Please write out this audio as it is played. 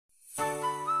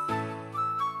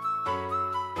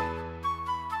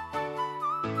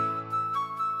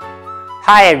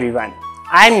Hi everyone,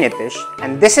 I am Nitish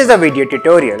and this is a video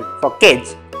tutorial for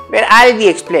kids where I'll be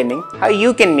explaining how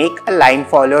you can make a line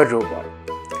follower robot.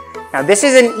 Now this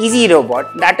is an easy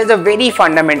robot that is a very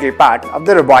fundamental part of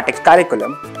the robotics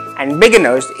curriculum and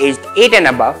beginners aged 8 and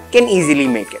above can easily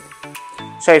make it.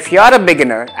 So if you are a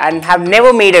beginner and have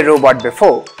never made a robot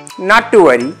before, not to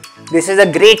worry, this is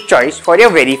a great choice for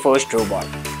your very first robot.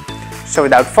 So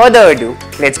without further ado,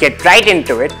 let's get right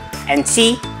into it and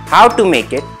see how to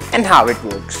make it and how it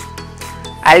works.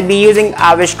 I'll be using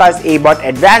Avishkaar's Robotics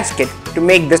Advanced Kit to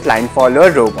make this line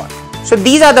follower robot. So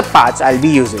these are the parts I'll be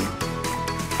using: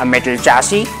 a metal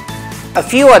chassis, a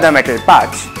few other metal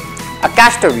parts, a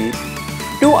caster wheel,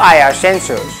 2 IR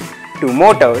sensors, 2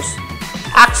 motors,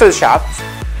 axle shafts,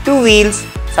 2 wheels,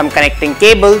 some connecting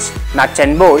cables, nuts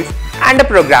and bolts, and a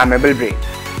programmable brain.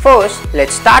 First,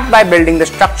 let's start by building the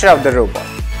structure of the robot.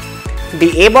 The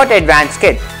Robotics Advanced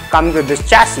Kit comes with this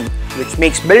chassis, which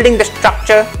makes building the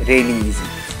structure really easy.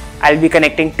 I'll be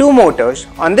connecting 2 motors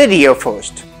on the rear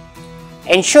first.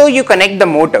 Ensure you connect the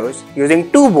motors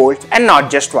using 2 bolts and not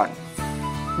just one.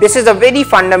 This is a very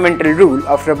fundamental rule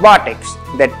of robotics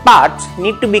that parts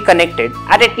need to be connected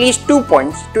at least 2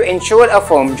 points to ensure a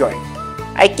firm joint.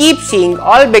 I keep seeing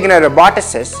all beginner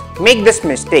roboticists make this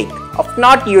mistake of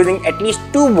not using at least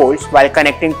 2 bolts while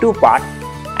connecting 2 parts,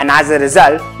 and as a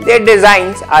result, their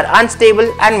designs are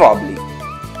unstable and wobbly.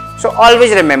 So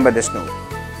always remember this note.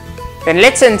 Then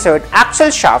let's insert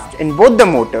axle shafts in both the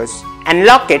motors and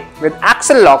lock it with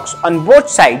axle locks on both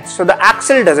sides so the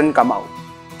axle doesn't come out.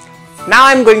 Now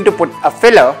I'm going to put a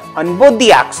filler on both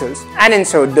the axles and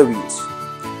insert the wheels.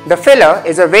 The filler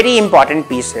is a very important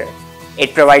piece here.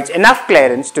 It provides enough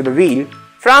clearance to the wheel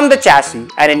from the chassis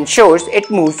and ensures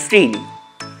it moves freely.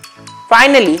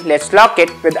 Finally, let's lock it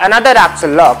with another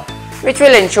axle lock, which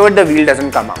will ensure the wheel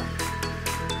doesn't come out.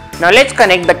 Now let's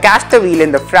connect the caster wheel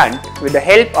in the front with the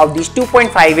help of these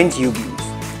 2.5-inch U-beams.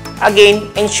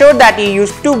 Again, ensure that you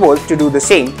use 2 bolts to do the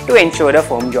same to ensure a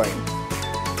firm joint.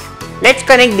 Let's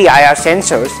connect the IR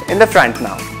sensors in the front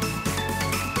now.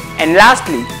 And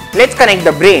lastly, let's connect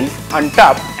the brain on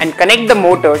top and connect the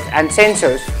motors and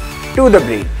sensors to the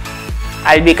brain.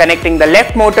 I'll be connecting the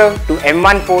left motor to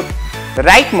M1 port, the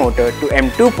right motor to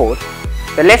M2 port,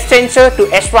 the left sensor to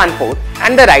S1 port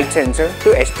and the right sensor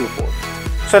to S2 port.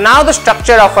 So now the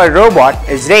structure of our robot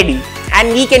is ready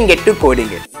and we can get to coding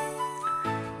it.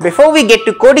 Before we get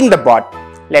to coding the bot,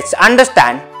 let's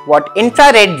understand what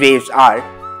infrared waves are,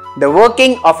 the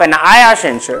working of an IR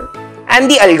sensor, and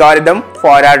the algorithm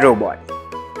for our robot.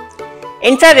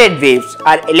 Infrared waves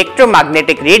are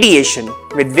electromagnetic radiation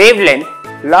with wavelength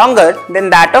longer than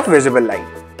that of visible light.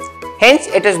 Hence,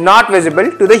 it is not visible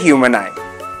to the human eye.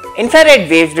 Infrared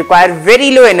waves require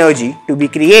very low energy to be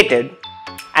created,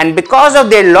 and because of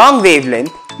their long wavelength,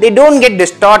 they don't get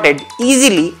distorted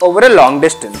easily over a long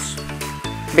distance.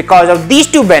 Because of these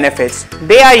 2 benefits,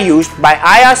 they are used by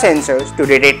IR sensors to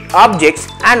detect objects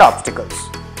and obstacles.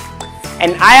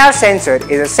 An IR sensor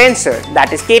is a sensor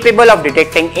that is capable of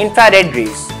detecting infrared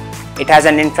rays. It has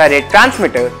an infrared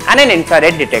transmitter and an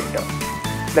infrared detector.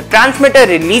 The transmitter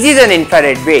releases an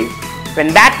infrared wave.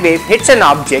 When that wave hits an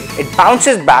object, it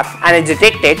bounces back and is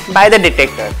detected by the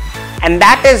detector. And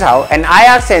that is how an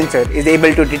IR sensor is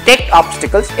able to detect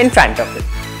obstacles in front of it.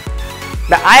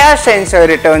 The IR sensor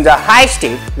returns a high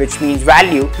state, which means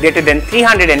value greater than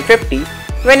 350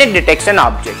 when it detects an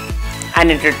object,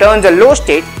 and it returns a low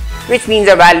state, which means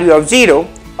a value of 0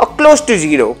 or close to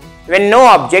 0 when no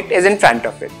object is in front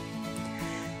of it.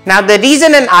 Now the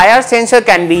reason an IR sensor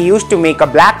can be used to make a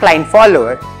black line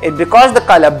follower is because the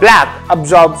color black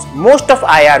absorbs most of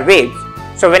IR waves.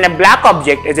 So when a black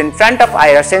object is in front of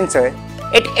IR sensor,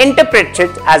 it interprets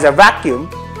it as a vacuum,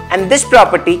 and this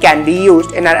property can be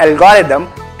used in our algorithm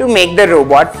to make the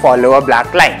robot follow a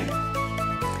black line.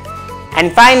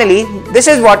 And finally, this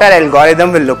is what our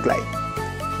algorithm will look like.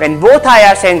 When both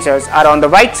IR sensors are on the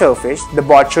white surface, the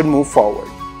bot should move forward.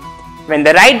 When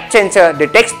the right sensor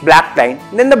detects black line,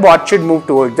 then the bot should move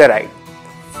towards the right.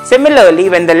 Similarly,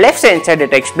 when the left sensor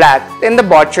detects black, then the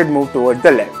bot should move towards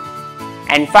the left.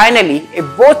 And finally, if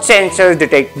both sensors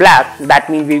detect black, that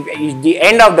means we've reached the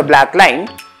end of the black line,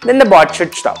 then the bot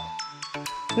should stop.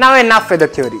 Now enough with the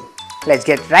theory. Let's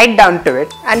get right down to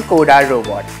it and code our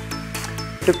robot.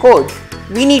 To code,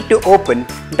 we need to open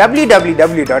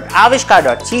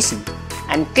www.avishkaar.cc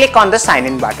and click on the sign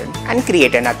in button and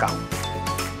create an account.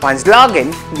 Once logged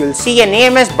in, you'll see an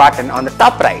AMS button on the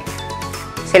top right.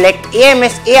 Select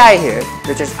AMS AI here,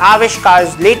 which is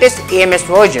Avishkaar's latest AMS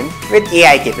version with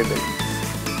AI capabilities.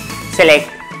 Select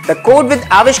the code with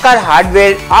Avishkaar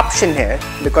hardware option here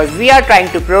because we are trying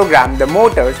to program the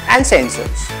motors and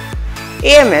sensors.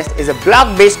 AMS is a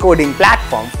block-based coding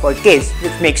platform for kids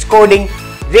which makes coding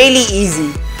really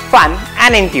easy, fun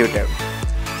and intuitive.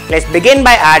 Let's begin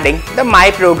by adding the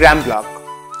My Program block.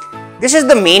 This is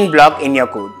the main block in your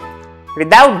code.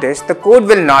 Without this, the code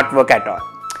will not work at all.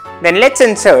 Then let's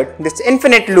insert this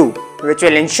infinite loop which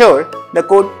will ensure the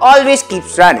code always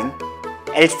keeps running,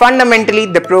 else fundamentally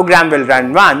the program will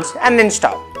run once and then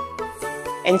stop.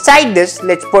 Inside this,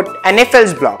 let's put an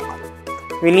if-else block.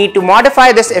 We need to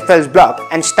modify this if-else block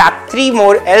and stack 3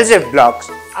 more else-if blocks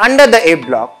under the if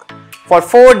block for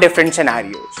 4 different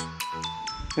scenarios.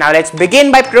 Now let's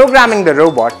begin by programming the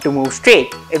robot to move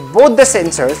straight if both the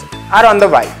sensors are on the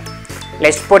Y.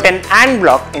 Let's put an AND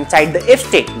block inside the if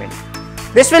statement.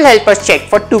 This will help us check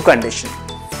for 2 conditions.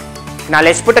 Now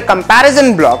let's put a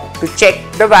comparison block to check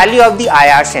the value of the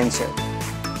IR sensor.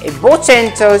 If both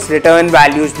sensors return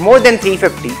values more than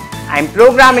 350, I am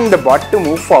programming the bot to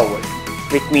move forward,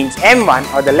 which means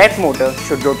M1 or the left motor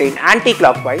should rotate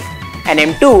anti-clockwise and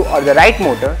M2 or the right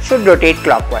motor should rotate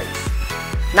clockwise.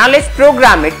 Now let's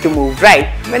program it to move right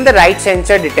when the right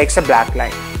sensor detects a black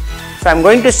line. So I'm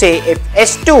going to say if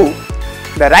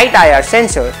S2, the right IR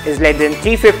sensor, is less than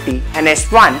 350 and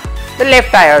S1, the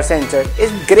left IR sensor,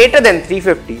 is greater than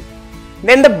 350,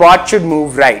 then the bot should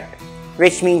move right,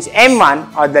 which means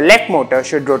M1 or the left motor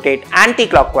should rotate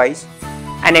anti-clockwise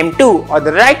and M2 or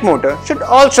the right motor should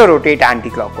also rotate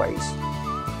anti-clockwise.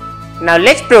 Now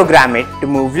let's program it to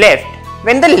move left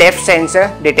when the left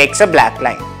sensor detects a black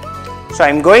line. So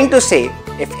I'm going to say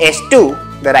if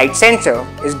S2, the right sensor,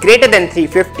 is greater than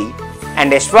 350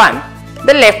 and S1,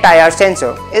 the left IR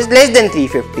sensor, is less than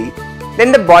 350,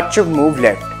 then the bot should move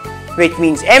left, which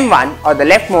means M1 or the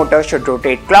left motor should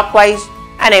rotate clockwise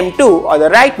and M2 or the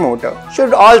right motor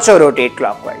should also rotate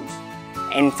clockwise.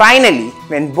 And finally,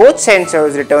 when both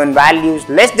sensors return values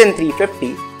less than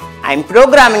 350, I am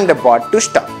programming the bot to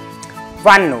stop.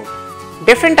 One note.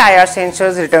 Different IR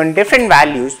sensors return different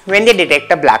values when they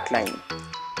detect a black line.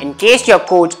 In case your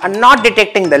codes are not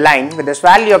detecting the line with this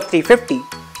value of 350,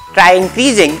 try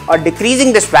increasing or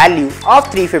decreasing this value of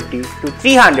 350 to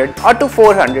 300 or to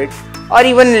 400 or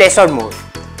even less or more,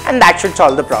 and that should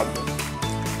solve the problem.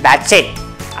 That's it.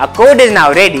 Our code is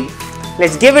now ready.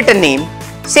 Let's give it a name,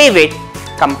 save it,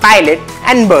 compile it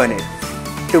and burn it.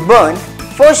 To burn,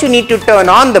 first you need to turn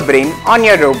on the brain on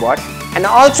your robot and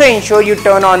also ensure you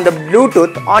turn on the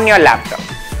Bluetooth on your laptop.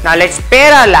 Now let's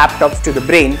pair our laptops to the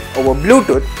brain over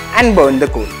Bluetooth and burn the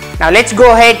code. Now let's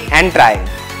go ahead and try it.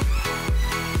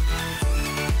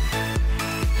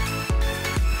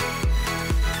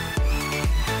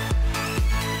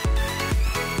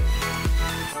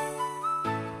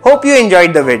 Hope you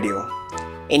enjoyed the video.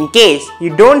 In case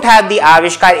you don't have the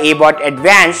Avishkaar Robot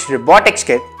Advanced Robotics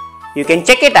Kit, you can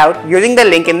check it out using the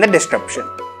link in the description.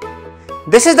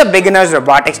 This is the beginner's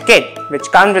robotics kit which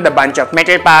comes with a bunch of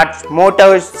metal parts,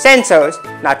 motors, sensors,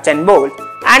 nuts and bolts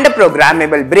and a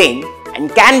programmable brain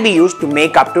and can be used to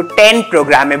make up to 10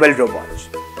 programmable robots.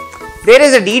 There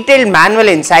is a detailed manual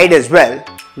inside as well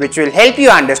which will help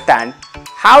you understand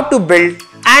how to build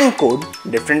and code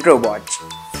different robots.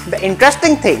 The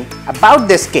interesting thing about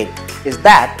this kit is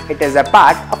that it is a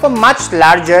part of a much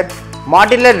larger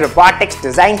modular robotics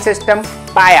design system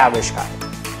by Avishkaar,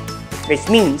 which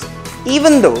means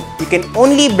even though you can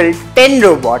only build 10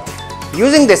 robots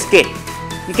using this kit,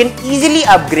 you can easily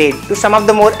upgrade to some of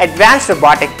the more advanced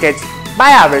robotic kits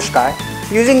by Avishkaar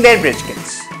using their bridge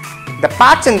kits. The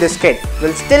parts in this kit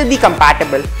will still be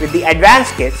compatible with the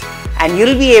advanced kits and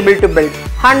you'll be able to build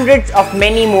hundreds of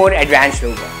many more advanced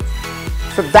robots.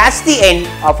 So that's the end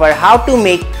of our how to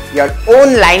make your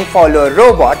own line follower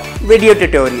robot video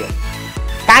tutorial.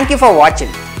 Thank you for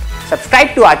watching.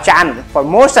 Subscribe to our channel for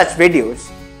more such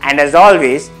videos. And as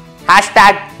always,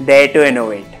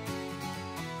 #DareToInnovate.